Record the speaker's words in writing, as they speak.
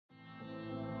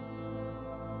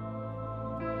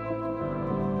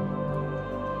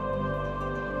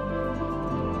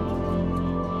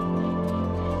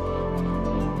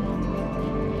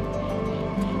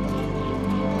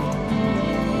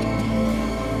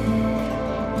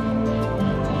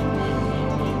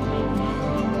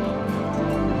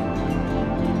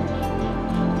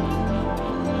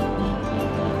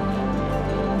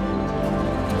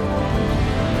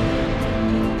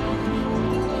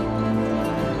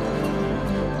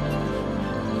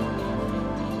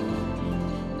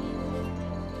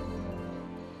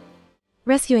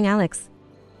Rescuing Alex.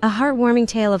 A heartwarming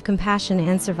tale of compassion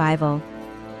and survival.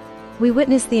 We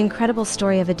witness the incredible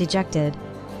story of a dejected,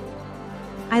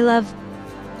 "I love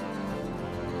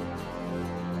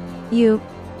you,"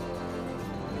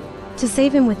 to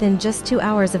save him within just 2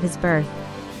 hours of his birth.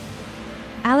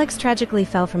 Alex tragically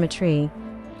fell from a tree,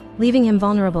 leaving him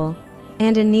vulnerable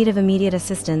and in need of immediate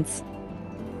assistance.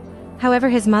 However,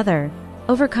 his mother,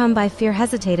 overcome by fear,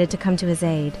 hesitated to come to his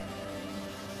aid,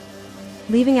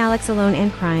 leaving Alex alone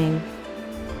and crying.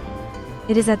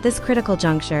 It is at this critical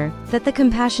juncture that the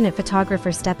compassionate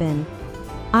photographers step in,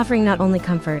 offering not only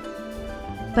comfort,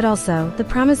 but also the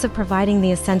promise of providing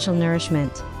the essential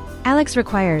nourishment Alex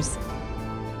requires.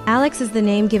 Alex is the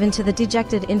name given to the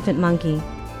dejected infant monkey,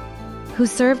 who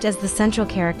served as the central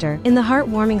character in the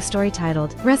heartwarming story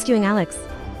titled Rescuing Alex,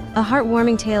 a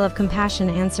heartwarming tale of compassion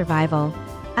and survival.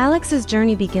 Alex's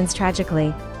journey begins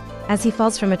tragically, as he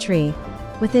falls from a tree,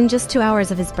 within just 2 hours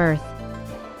of his birth.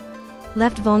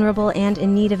 Left vulnerable and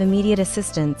in need of immediate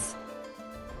assistance,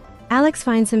 Alex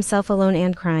finds himself alone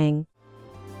and crying.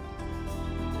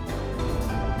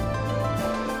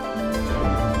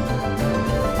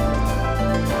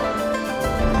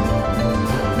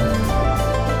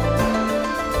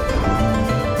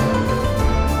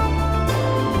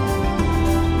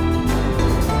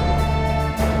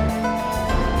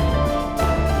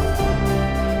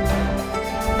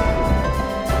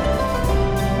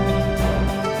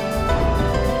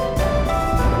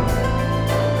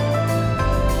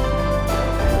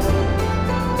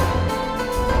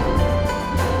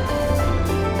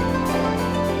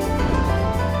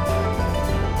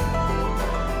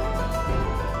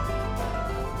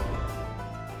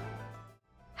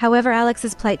 However,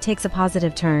 Alex's plight takes a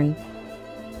positive turn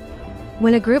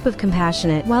when a group of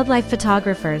compassionate wildlife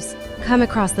photographers come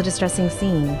across the distressing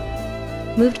scene.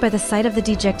 Moved by the sight of the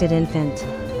dejected infant,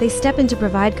 they step in to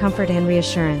provide comfort and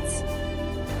reassurance.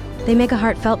 They make a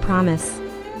heartfelt promise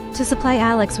to supply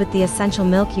Alex with the essential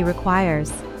milk he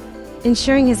requires,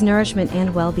 ensuring his nourishment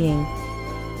and well-being.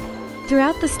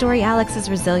 Throughout the story, Alex's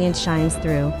resilience shines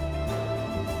through.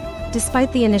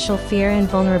 Despite the initial fear and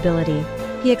vulnerability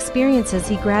he experiences,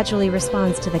 he gradually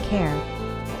responds to the care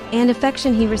and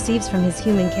affection he receives from his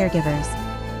human caregivers.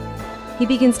 He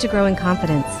begins to grow in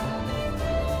confidence.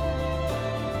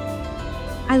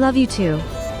 "I love you too,"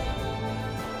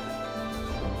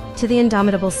 to the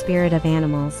indomitable spirit of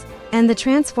animals and the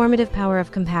transformative power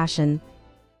of compassion.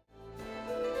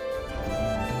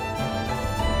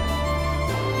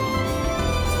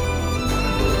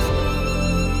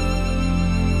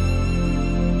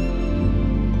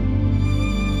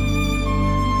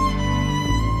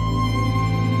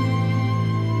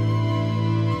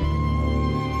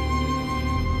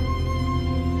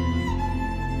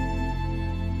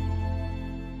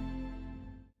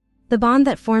 The bond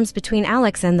that forms between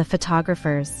Alex and the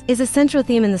photographers is a central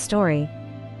theme in the story.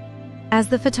 As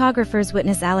the photographers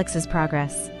witness Alex's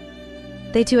progress,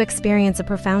 they too experience a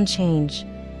profound change.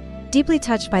 Deeply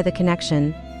touched by the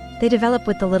connection they develop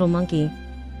with the little monkey,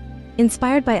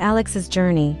 inspired by Alex's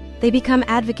journey, they become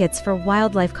advocates for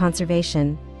wildlife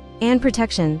conservation and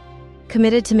protection,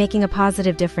 committed to making a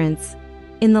positive difference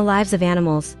in the lives of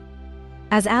animals.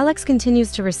 As Alex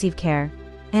continues to receive care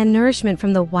and nourishment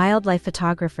from the wildlife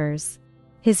photographers,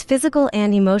 his physical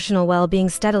and emotional well-being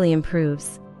steadily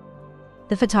improves.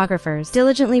 The photographers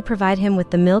diligently provide him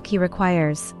with the milk he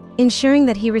requires, ensuring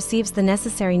that he receives the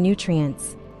necessary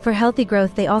nutrients for healthy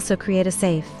growth. They also create a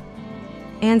safe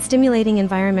and stimulating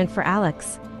environment for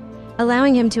Alex,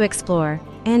 allowing him to explore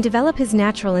and develop his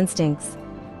natural instincts.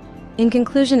 In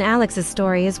conclusion, Alex's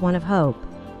story is one of hope,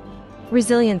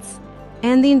 resilience,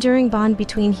 and the enduring bond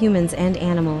between humans and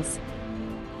animals.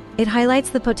 It highlights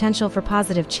the potential for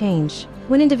positive change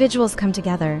when individuals come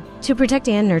together to protect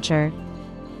and nurture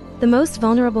the most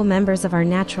vulnerable members of our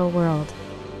natural world.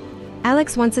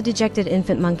 Alex, once a dejected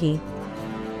infant monkey,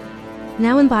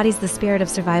 now embodies the spirit of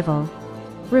survival,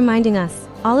 reminding us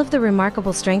all of the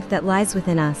remarkable strength that lies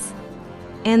within us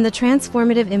and the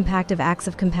transformative impact of acts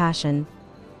of compassion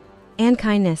and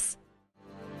kindness.